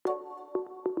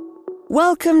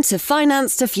Welcome to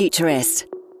Finance to Futurist,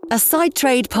 a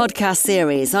Sidetrade podcast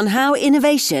series on how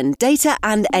innovation, data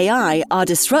and AI are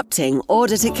disrupting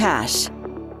order to cash.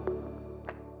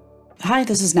 Hi,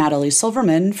 this is Natalie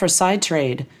Silverman for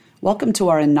Sidetrade. Welcome to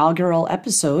our inaugural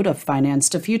episode of Finance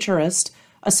to Futurist,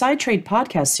 a Sidetrade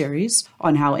podcast series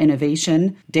on how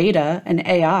innovation, data, and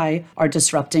AI are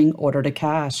disrupting order to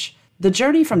cash. The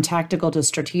journey from tactical to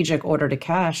strategic order to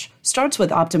cash starts with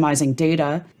optimizing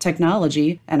data,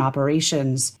 technology, and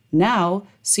operations. Now,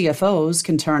 CFOs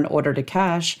can turn order to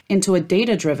cash into a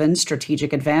data-driven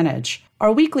strategic advantage.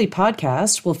 Our weekly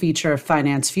podcast will feature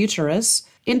finance futurists,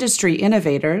 industry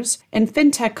innovators, and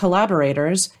fintech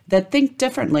collaborators that think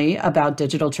differently about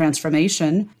digital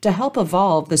transformation to help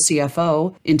evolve the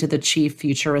CFO into the Chief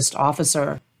Futurist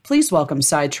Officer. Please welcome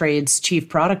Sidetrade's Chief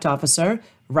Product Officer,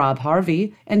 Rob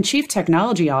Harvey, and Chief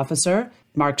Technology Officer,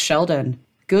 Mark Sheldon.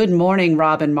 Good morning,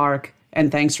 Rob and Mark, and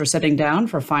thanks for sitting down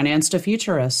for Finance to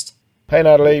Futurist. Hey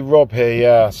Natalie, Rob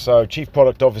here, So Chief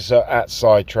Product Officer at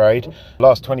Sidetrade.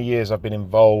 Last 20 years I've been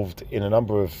involved in a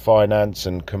number of finance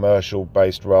and commercial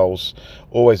based roles,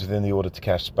 always within the order to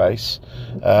cash space.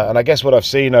 And I guess what I've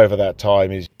seen over that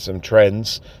time is some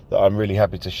trends that I'm really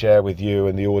happy to share with you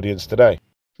and the audience today.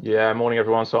 Yeah, morning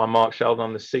everyone. So I'm Mark Sheldon,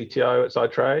 I'm the CTO at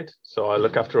Sidetrade. So I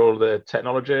look after all the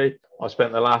technology. I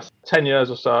spent the last 10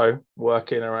 years or so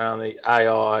working around the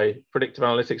AI predictive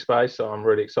analytics space. So I'm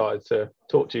really excited to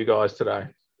talk to you guys today.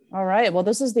 All right. Well,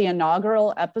 this is the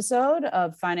inaugural episode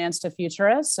of Finance to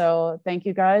Futurist. So thank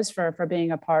you guys for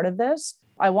being a part of this.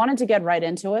 I wanted to get right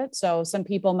into it. So some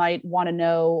people might want to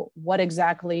know, what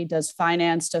exactly does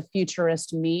Finance to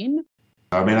Futurist mean?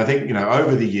 I think,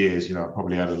 over the years, I've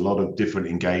probably had a lot of different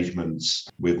engagements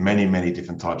with many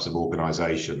different types of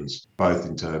organizations, both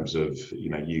in terms of,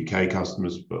 UK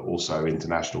customers, but also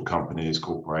international companies,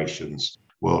 corporations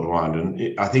worldwide.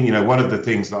 And I think, one of the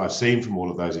things that I've seen from all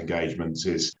of those engagements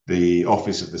is the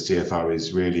office of the CFO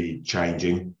is really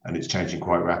changing, and it's changing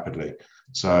quite rapidly.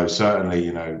 So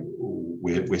certainly,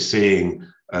 we're seeing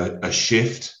a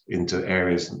shift into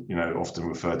areas, often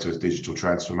referred to as digital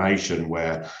transformation,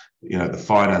 where the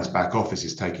finance back office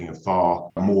is taking a far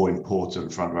more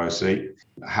important front row seat,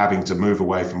 having to move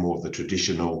away from more of the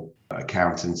traditional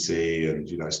accountancy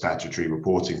and statutory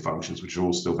reporting functions, which are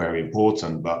all still very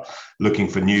important, but looking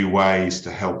for new ways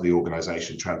to help the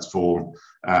organization transform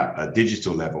at a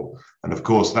digital level. And of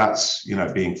course, that's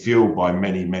being fueled by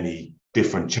many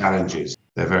different challenges.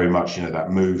 They're very much, that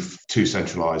move to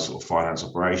centralized sort of finance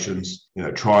operations,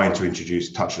 trying to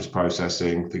introduce touchless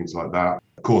processing, things like that.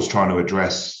 Of course, trying to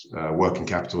address working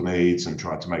capital needs and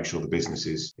trying to make sure the business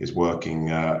is working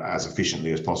as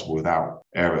efficiently as possible without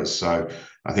errors. So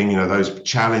I think, those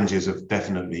challenges have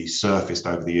definitely surfaced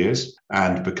over the years,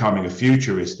 and becoming a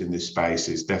futurist in this space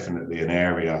is definitely an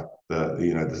area that,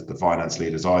 the finance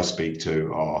leaders I speak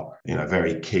to are,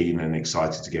 very keen and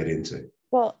excited to get into.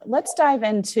 Well, let's dive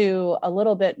into a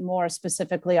little bit more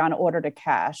specifically on order to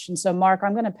cash. And so, Mark,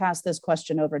 I'm going to pass this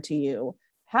question over to you.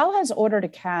 How has order to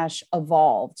cash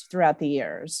evolved throughout the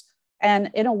years?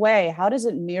 And in a way, how does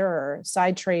it mirror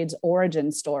Sidetrade's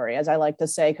origin story? As I like to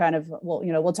say,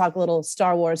 we'll talk a little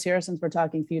Star Wars here since we're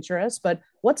talking futurists, but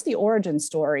what's the origin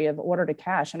story of order to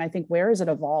cash? And I think, where has it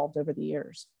evolved over the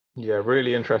years? Yeah,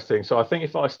 really interesting. So I think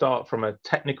if I start from a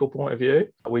technical point of view,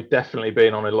 we've definitely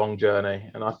been on a long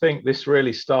journey. And I think this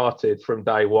really started from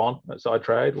day one at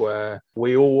Sidetrade, where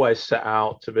we always set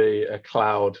out to be a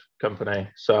cloud company.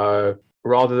 So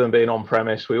rather than being on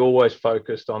premise, we always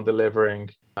focused on delivering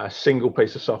a single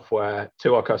piece of software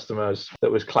to our customers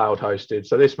that was cloud hosted.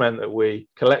 So this meant that we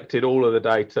collected all of the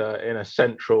data in a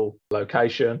central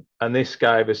location. And this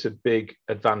gave us a big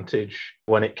advantage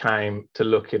when it came to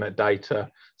looking at data.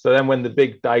 So then when the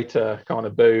big data kind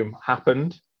of boom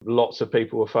happened, lots of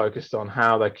people were focused on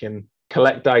how they can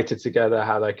collect data together,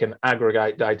 how they can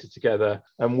aggregate data together.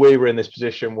 And we were in this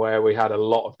position where we had a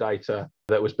lot of data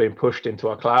that was being pushed into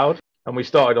our cloud. And we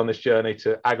started on this journey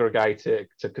to aggregate it,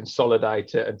 to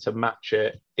consolidate it, and to match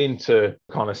it into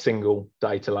kind of single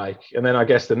data lake. And then I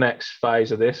guess the next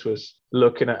phase of this was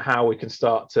looking at how we can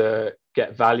start to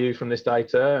get value from this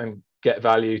data and get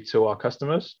value to our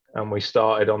customers. And we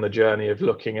started on the journey of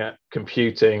looking at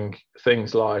computing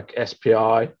things like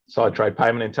SPI, Sidetrade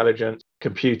Payment Intelligence,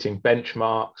 computing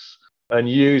benchmarks, and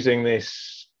using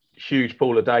this huge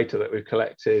pool of data that we've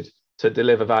collected to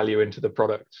deliver value into the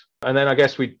product. And then I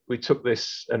guess we took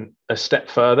this a step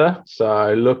further.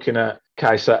 So looking at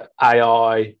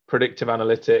AI, predictive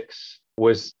analytics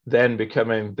was then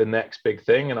becoming the next big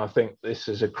thing. And I think this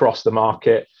is across the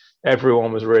market.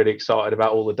 Everyone was really excited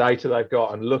about all the data they've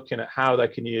got and looking at how they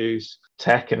can use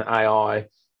tech and AI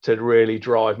to really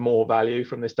drive more value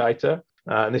from this data.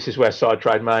 And this is where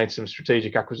Sidetrade made some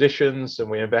strategic acquisitions, and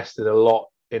we invested a lot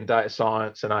in data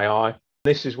science and AI.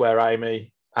 This is where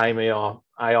Amy, our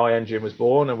AI engine, was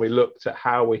born, and we looked at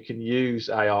how we can use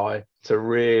AI to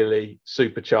really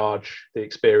supercharge the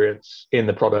experience in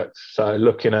the product. So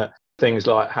looking at things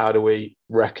like how do we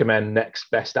recommend next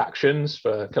best actions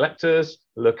for collectors,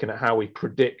 looking at how we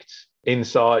predict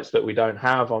insights that we don't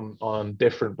have on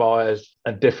different buyers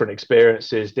and different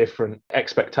experiences, different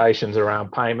expectations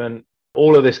around payment,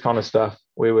 all of this kind of stuff.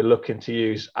 We were looking to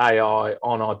use AI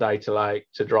on our data lake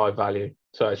to drive value.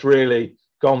 So it's really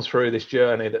gone through this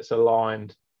journey that's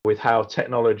aligned with how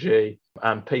technology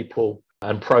and people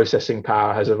and processing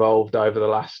power has evolved over the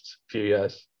last few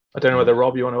years. I don't know whether,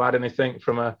 Rob, you want to add anything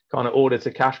from a kind of order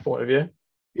to cash point of view?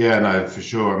 Yeah, no, for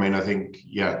sure. I mean, I think,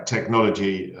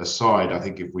 technology aside, I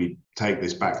think if we take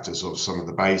this back to sort of some of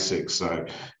the basics, so,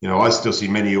 I still see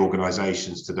many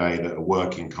organizations today that are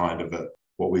working kind of at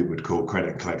what we would call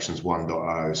credit collections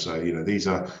 1.0. So, these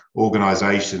are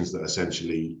organizations that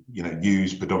essentially,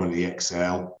 use predominantly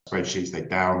Excel spreadsheets. They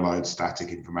download static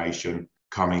information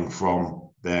coming from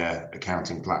their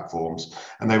accounting platforms,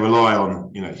 and they rely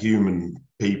on, human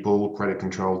people, credit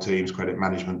control teams, credit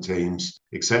management teams,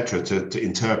 etc., to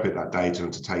interpret that data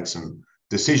and to take some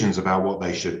decisions about what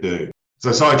they should do.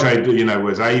 So Sidetrade,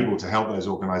 was able to help those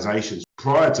organizations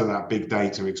prior to that big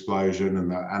data explosion and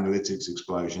that analytics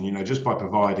explosion, just by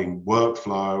providing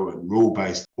workflow and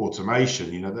rule-based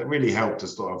automation, that really helped to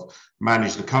sort of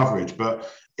manage the coverage.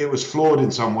 But it was flawed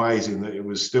in some ways in that it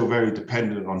was still very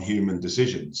dependent on human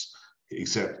decisions,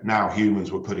 except now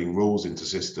humans were putting rules into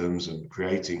systems and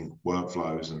creating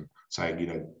workflows and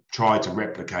saying, try to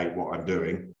replicate what I'm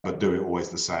doing, but do it always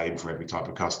the same for every type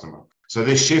of customer. So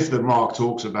this shift that Mark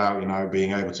talks about,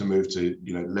 being able to move to,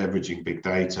 leveraging big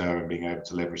data and being able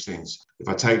to leverage things. If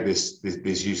I take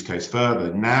this use case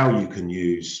further, now you can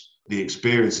use the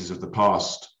experiences of the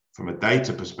past from a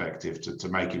data perspective to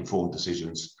make informed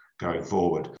decisions going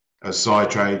forward. As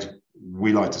Sidetrade,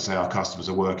 we like to say our customers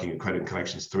are working at Credit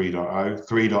Collections 3.0.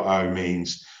 3.0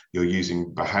 means you're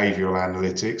using behavioral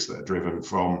analytics that are driven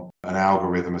from an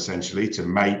algorithm essentially to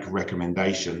make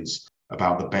recommendations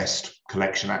about the best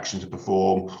collection action to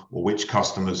perform or which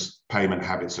customers' payment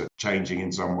habits are changing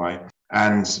in some way.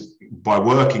 And by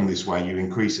working this way, you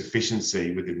increase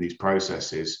efficiency within these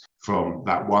processes from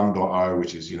that 1.0,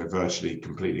 which is virtually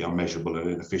completely unmeasurable and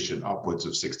inefficient, upwards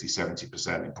of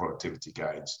 60-70% in productivity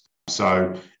gains.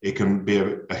 So it can be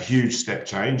a huge step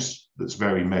change that's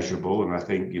very measurable. And I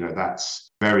think,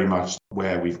 that's very much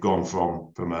where we've gone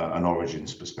from an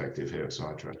origins perspective here at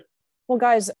Sidetrade. Well,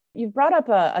 guys, you've brought up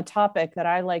a topic that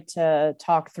I like to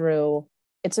talk through.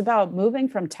 It's about moving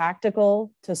from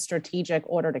tactical to strategic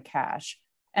order to cash.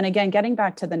 And again, getting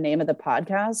back to the name of the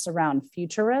podcast around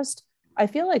futurist, I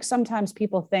feel like sometimes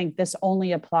people think this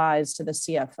only applies to the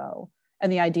CFO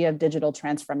and the idea of digital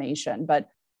transformation. But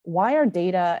why are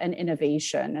data and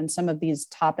innovation and some of these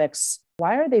topics,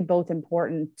 why are they both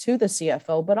important to the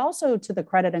CFO, but also to the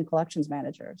credit and collections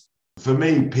managers? For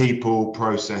me, people,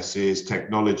 processes,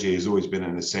 technology has always been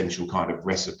an essential kind of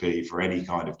recipe for any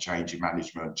kind of change in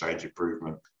management, change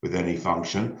improvement with any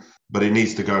function. But it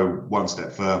needs to go one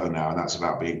step further now, and that's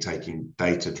about taking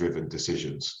data-driven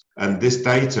decisions. And this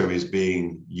data is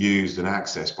being used and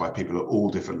accessed by people at all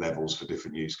different levels for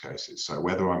different use cases. So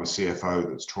whether I'm a CFO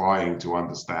that's trying to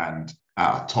understand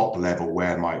at a top level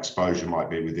where my exposure might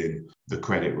be within the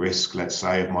credit risk, let's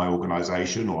say, of my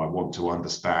organization, or I want to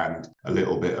understand a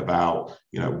little bit about,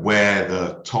 where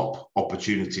the top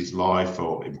opportunities lie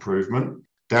for improvement,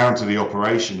 down to the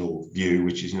operational view,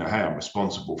 which is, hey, I'm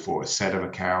responsible for a set of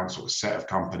accounts or a set of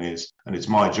companies, and it's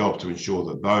my job to ensure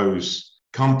that those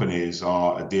companies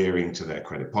are adhering to their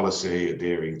credit policy,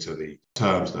 adhering to the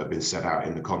terms that have been set out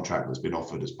in the contract that's been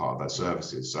offered as part of their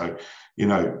services. So,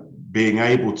 being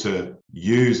able to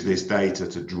use this data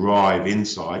to drive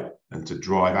insight and to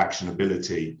drive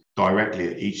actionability directly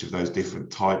at each of those different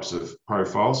types of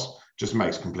profiles just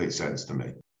makes complete sense to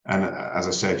me. And as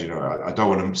I said, I don't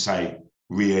want to say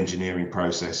re-engineering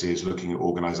processes, looking at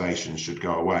organizations should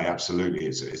go away. Absolutely,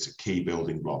 it's a key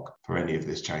building block for any of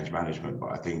this change management.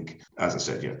 But I think, as I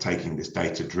said, taking this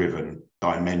data-driven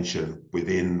dimension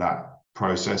within that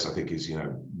process, I think is,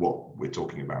 what we're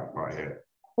talking about right here.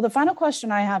 Well, the final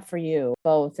question I have for you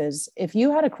both is, if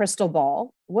you had a crystal ball,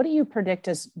 what do you predict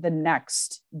is the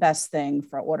next best thing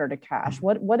for order to cash?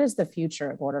 What is the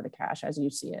future of order to cash as you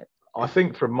see it? I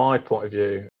think from my point of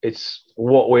view, it's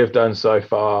what we have done so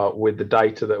far with the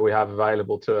data that we have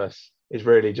available to us is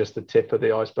really just the tip of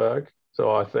the iceberg.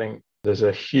 So I think there's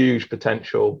a huge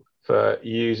potential for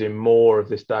using more of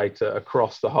this data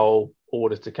across the whole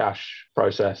order to cash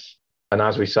process. And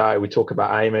as we say, we talk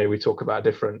about Amy, we talk about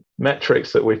different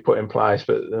metrics that we've put in place,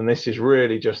 and this is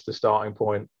really just the starting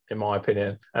point, in my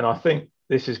opinion. And I think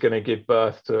this is going to give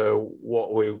birth to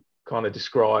what we kind of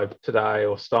describe today,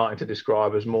 or starting to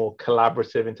describe, as more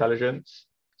collaborative intelligence.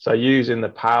 So using the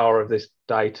power of this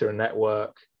data and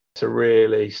network to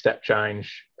really step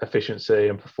change efficiency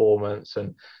and performance,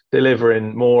 and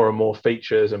delivering more and more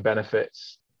features and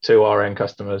benefits to our end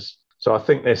customers. So I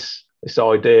think this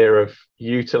idea of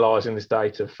utilizing this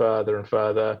data further and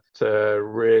further to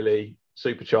really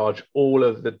supercharge all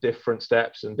of the different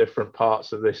steps and different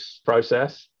parts of this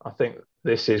process, I think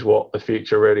this is what the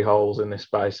future really holds in this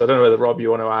space. I don't know whether, Rob, you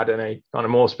want to add any kind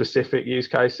of more specific use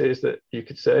cases that you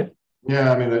could see?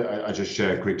 Yeah, I mean, I just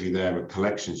shared quickly there a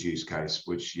collections use case,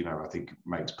 which, I think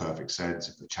makes perfect sense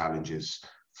if the challenge is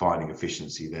finding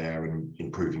efficiency there and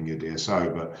improving your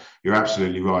DSO. But you're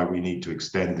absolutely right. We need to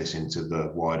extend this into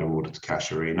the wider order to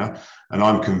cash arena. And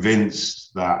I'm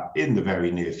convinced that in the very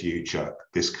near future,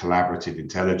 this collaborative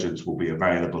intelligence will be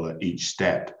available at each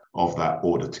step of that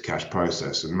order to cash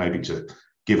process. And maybe to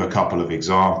give a couple of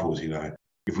examples,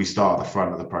 if we start at the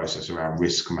front of the process around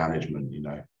risk management,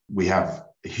 we have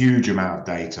a huge amount of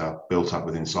data built up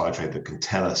within Sidetrade that can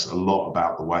tell us a lot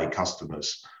about the way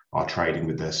customers are trading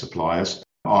with their suppliers.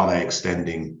 Are they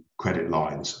extending credit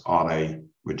lines? Are they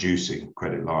reducing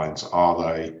credit lines?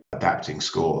 Are they adapting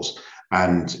scores?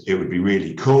 And it would be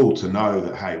really cool to know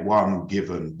that, hey, one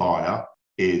given buyer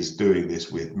is doing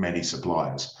this with many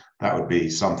suppliers. That would be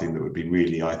something that would be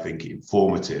really, I think,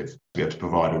 informative to be able to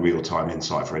provide a real-time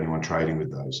insight for anyone trading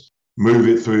with those. Move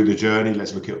it through the journey.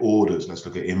 Let's look at orders. Let's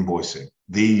look at invoicing.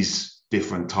 These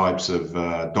different types of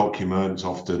documents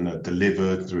often are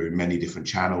delivered through many different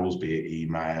channels, be it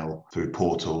email, through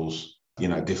portals,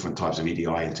 different types of EDI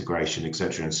integration,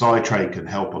 etc. And Sidetrade can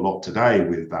help a lot today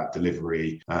with that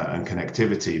delivery and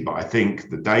connectivity. But I think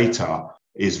the data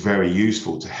is very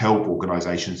useful to help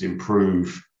organizations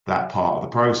improve that part of the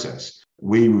process.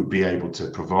 We would be able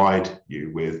to provide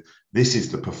you with, this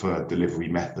is the preferred delivery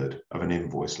method of an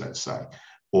invoice, let's say,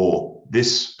 or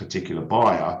this particular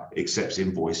buyer accepts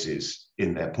invoices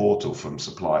in their portal from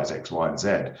suppliers X, Y, and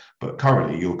Z, but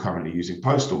you're currently using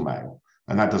postal mail.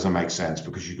 And that doesn't make sense,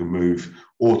 because you can move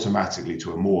automatically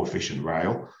to a more efficient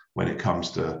rail when it comes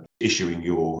to issuing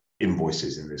your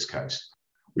invoices in this case.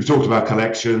 We've talked about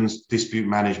collections. Dispute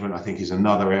management, I think, is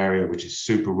another area which is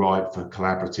super ripe for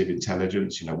collaborative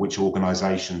intelligence. Which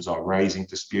organizations are raising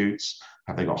disputes?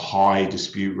 Have they got high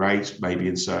dispute rates, maybe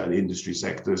in certain industry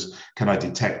sectors? Can I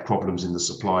detect problems in the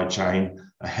supply chain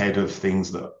ahead of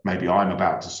things that maybe I'm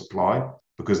about to supply?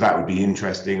 Because that would be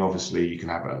interesting. Obviously, you can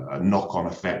have a knock-on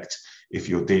effect if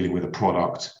you're dealing with a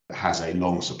product that has a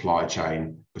long supply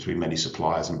chain between many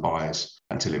suppliers and buyers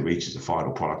until it reaches a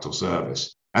final product or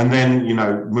service. And then,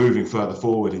 moving further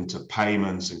forward into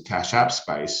payments and cash app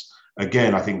space,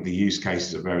 again, I think the use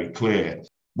cases are very clear.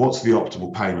 What's the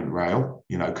optimal payment rail?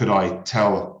 Could I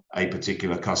tell a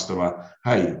particular customer,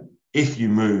 hey, if you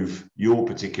move your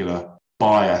particular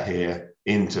buyer here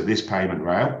into this payment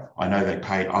rail, I know they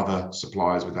pay other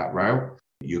suppliers with that rail.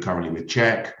 You're currently with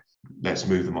check. Let's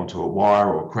move them onto a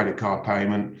wire or a credit card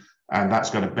payment. And that's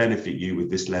going to benefit you with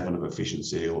this level of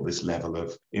efficiency or this level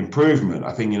of improvement.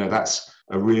 I think, that's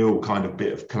a real kind of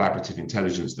bit of collaborative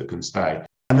intelligence that can stay.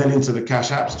 And then into the cash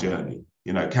apps journey,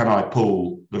 can I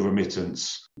pull the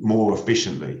remittance more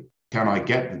efficiently? Can I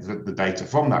get the data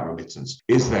from that remittance?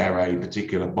 Is there a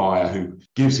particular buyer who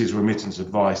gives his remittance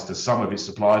advice to some of his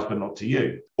suppliers, but not to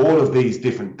you? All of these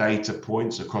different data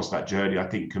points across that journey, I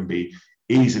think, can be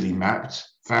easily mapped,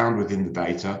 found within the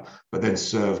data, but then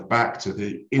served back to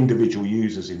the individual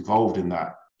users involved in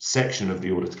that section of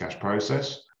the order to cash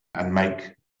process and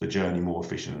make the journey more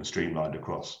efficient and streamlined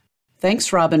across.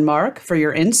 Thanks, Rob and Mark, for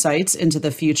your insights into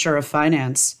the future of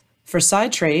finance. For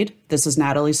Sidetrade, this is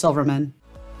Natalie Silverman.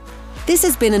 This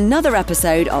has been another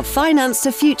episode of Finance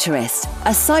to Futurist,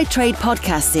 a Sidetrade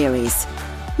podcast series.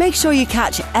 Make sure you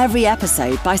catch every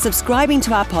episode by subscribing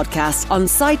to our podcast on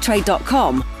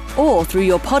sidetrade.com or through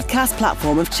your podcast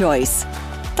platform of choice.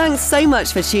 Thanks so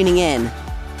much for tuning in.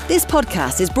 This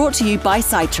podcast is brought to you by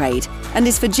Sidetrade and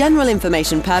is for general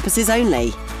information purposes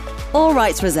only. All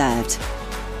rights reserved.